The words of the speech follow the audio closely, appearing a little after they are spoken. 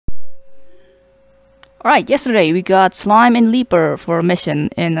Alright, yesterday we got Slime and Leaper for a mission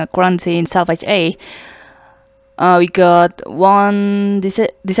in Quarantine Salvage A. We got one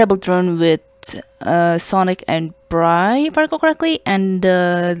disabled drone with Sonic and Bry, if I recall correctly, and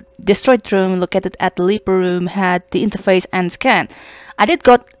the destroyed drone located at the Leaper room had the interface and scan. I did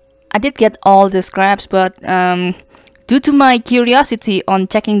get all the scraps, but due to my curiosity on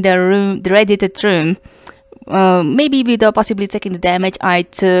checking the radiated room, maybe without possibly taking the damage, I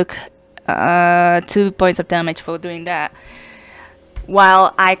took 2 points of damage for doing that.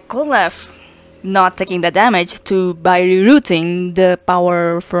 While I could have not taking the damage by rerouting the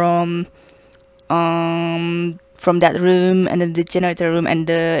power from that room and then the generator room and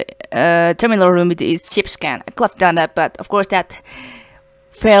the terminal room with its ship scan. I could have done that, but of course that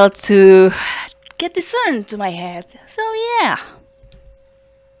failed to get discerned to my head. So yeah.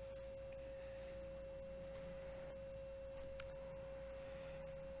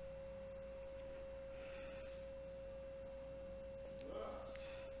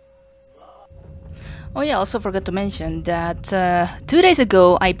 Oh yeah, also forgot to mention that 2 days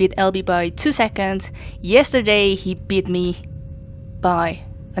ago I beat LB by 2 seconds. Yesterday he beat me by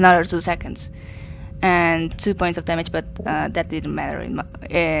another 2 seconds and 2 points of damage, but that didn't matter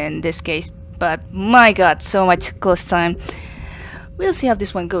in this case. But my god, so much close time. We'll see how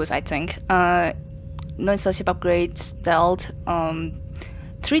this one goes, I think. No starship upgrades, stealth,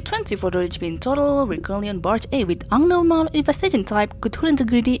 320 for the HP in total. We're currently on Barge A with unknown infestation type, good hull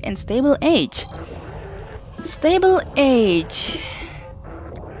integrity, and stable age. Stable age.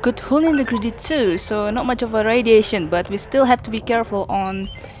 Good hull integrity too, so not much of a radiation, but we still have to be careful on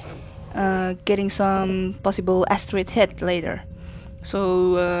getting some possible asteroid hit later.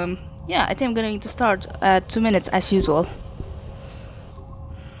 So yeah, I think I'm going to start at 2 minutes as usual.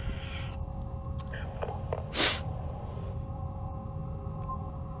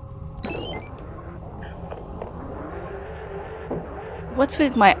 What's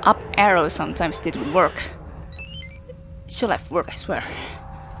with my up arrow sometimes didn't work? It should have worked, I swear.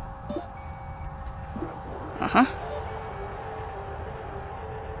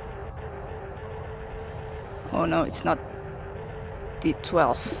 Oh no, it's not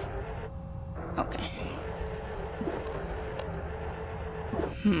D12. Okay.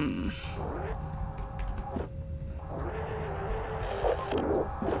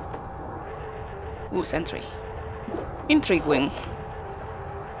 Ooh, sentry. Intriguing.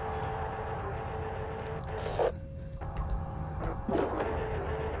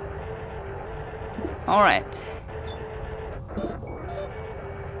 All right.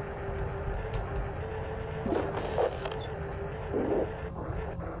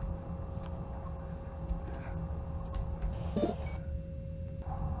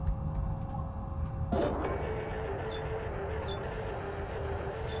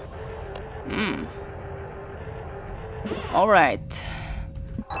 All right.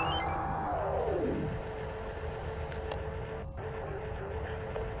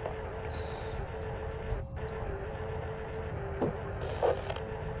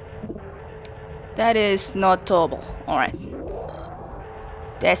 That is not towable. Alright.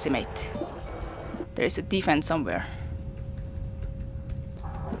 Decimate. There is a defense somewhere.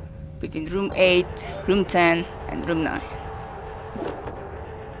 Between room 8, room 10, and room 9.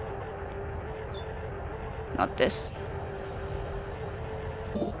 Not this.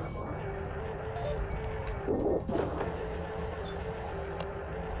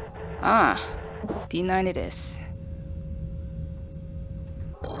 Ah, D9 it is.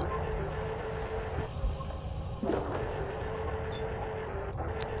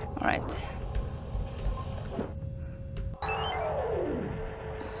 All right.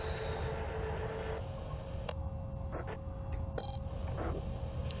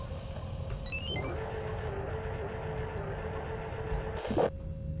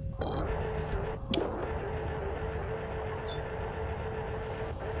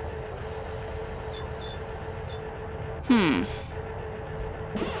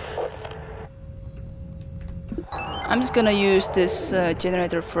 I'm just gonna use this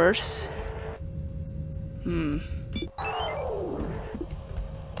generator first.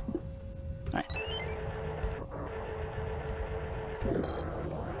 Right.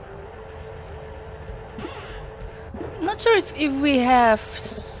 Not sure if we have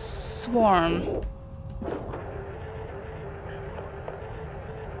swarm.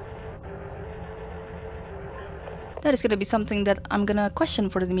 That is gonna be something that I'm gonna question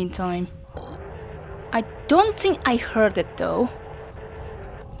for the meantime. I don't think I heard it though.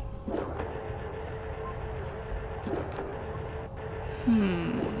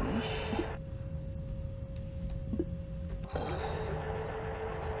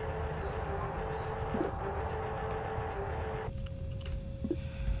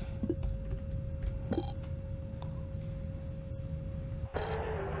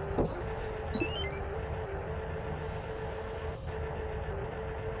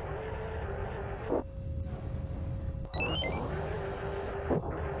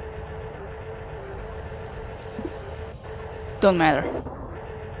 Don't matter.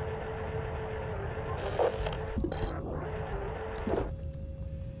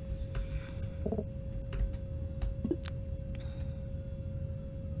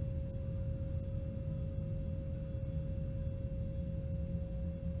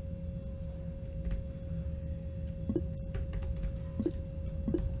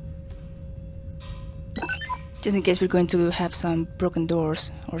 Just in case we're going to have some broken doors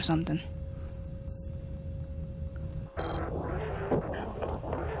or something.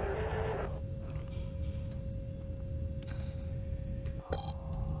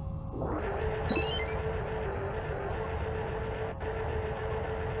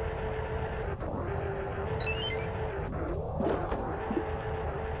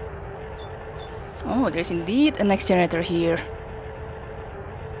 Oh, there's indeed a next generator here.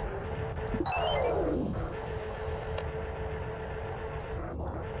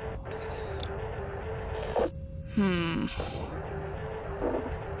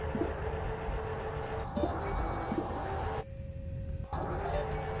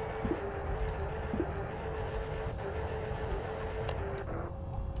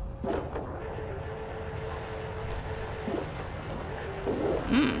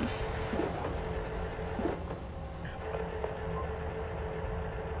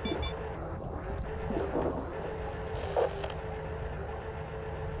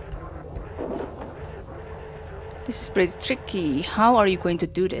 This is pretty tricky. How are you going to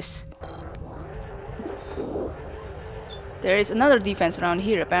do this? There is another defense around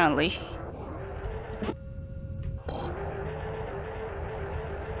here, apparently.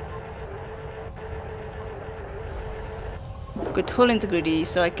 Good hull integrity,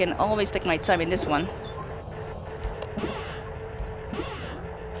 so I can always take my time in this one.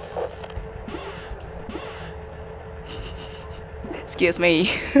 Excuse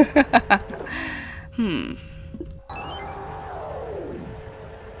me.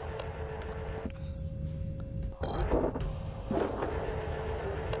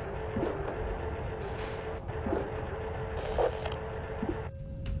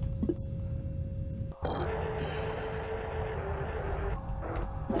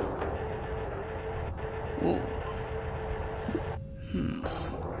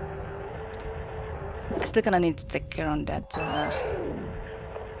 I still kinda need to take care on that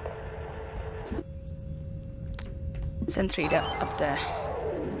sentry up there.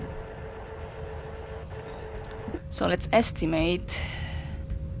 So let's estimate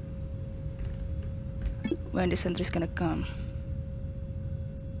when the sentry is gonna come.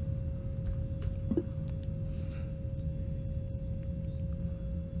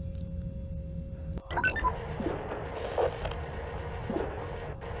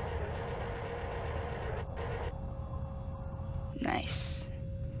 Nice.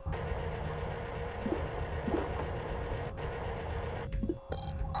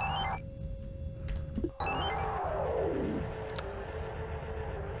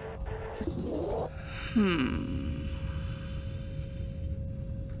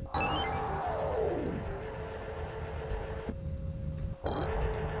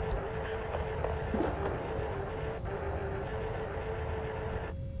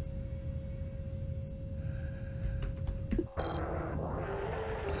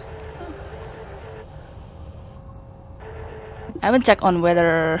 I haven't checked on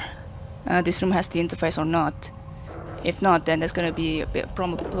whether this room has the interface or not. If not, then that's gonna be a bit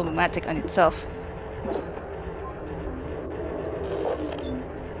problematic on itself.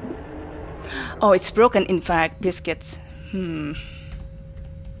 Oh, it's broken, in fact, biscuits.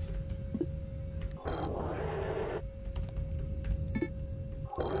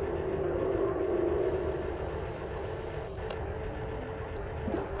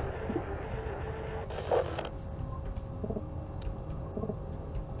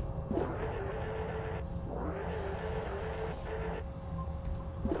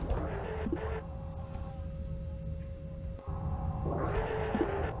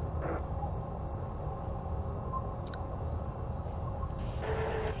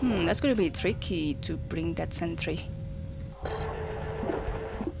 That's gonna be tricky to bring that sentry.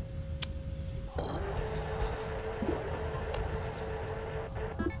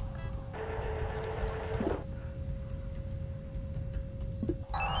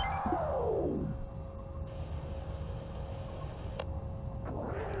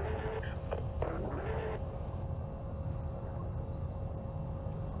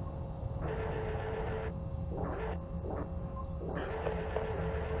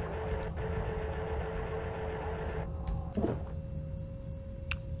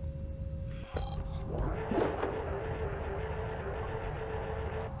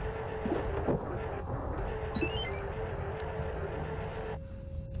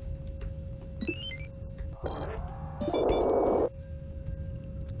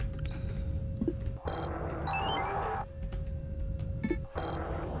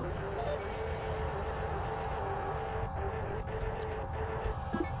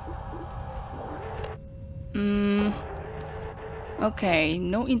 Okay,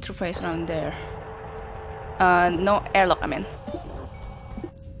 no interface around there. No airlock, I mean.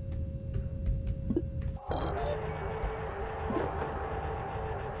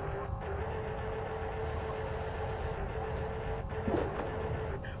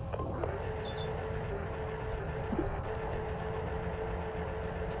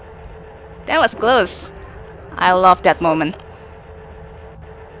 That was close. I love that moment.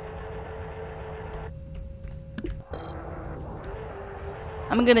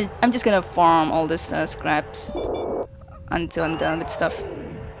 I'm just gonna farm all this scraps until I'm done with stuff.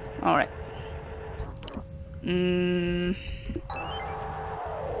 All right.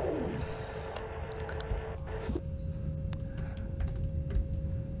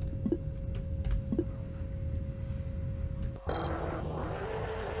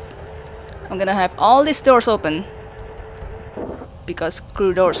 I'm gonna have all these doors open because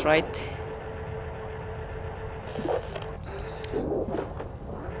screw doors, right?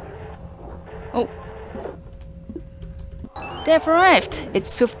 Oh, they've arrived. It's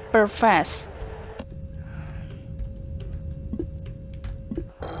super fast.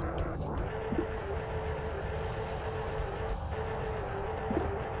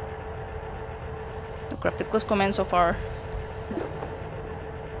 I'll grab the close command so far.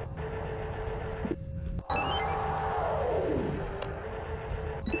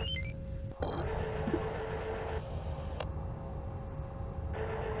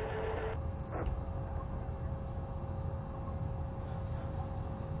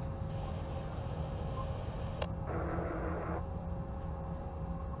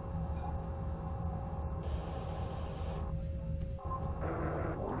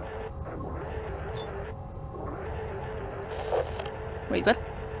 Wait, what?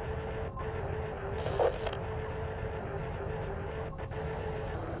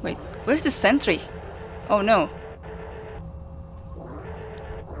 Wait, where's the sentry? Oh no.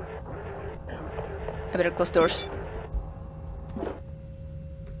 I better close doors.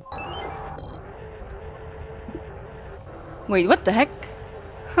 Wait, what the heck?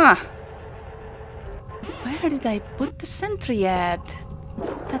 Huh. Where did I put the sentry at?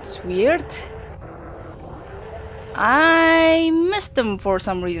 That's weird. I missed them for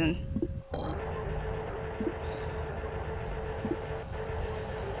some reason.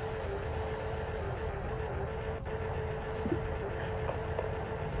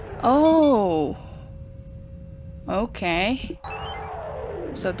 Oh. Okay.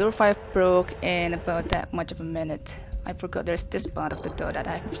 So door 5 broke in about that much of a minute. I forgot there's this part of the door that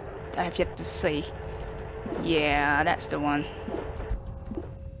I have yet to see. Yeah, that's the one.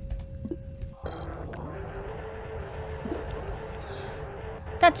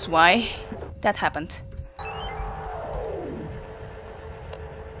 That's why that happened.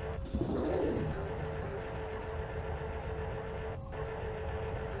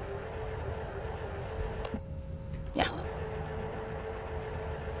 Yeah.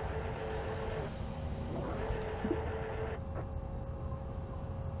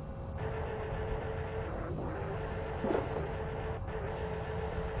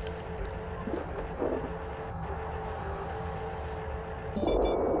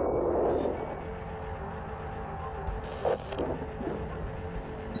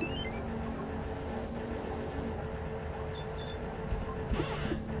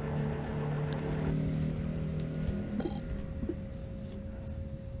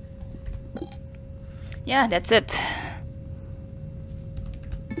 Yeah, that's it.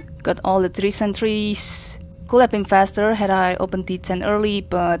 Got all the 3 sentries. Could have been faster had I opened D10 early,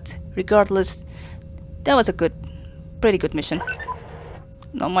 but regardless, that was a pretty good mission.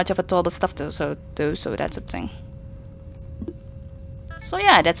 Not much of a total stuff though, so that's a thing. So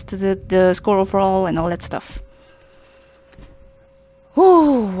yeah, that's the score overall and all that stuff.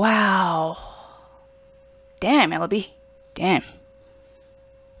 Ooh, wow. Damn, LB. Damn.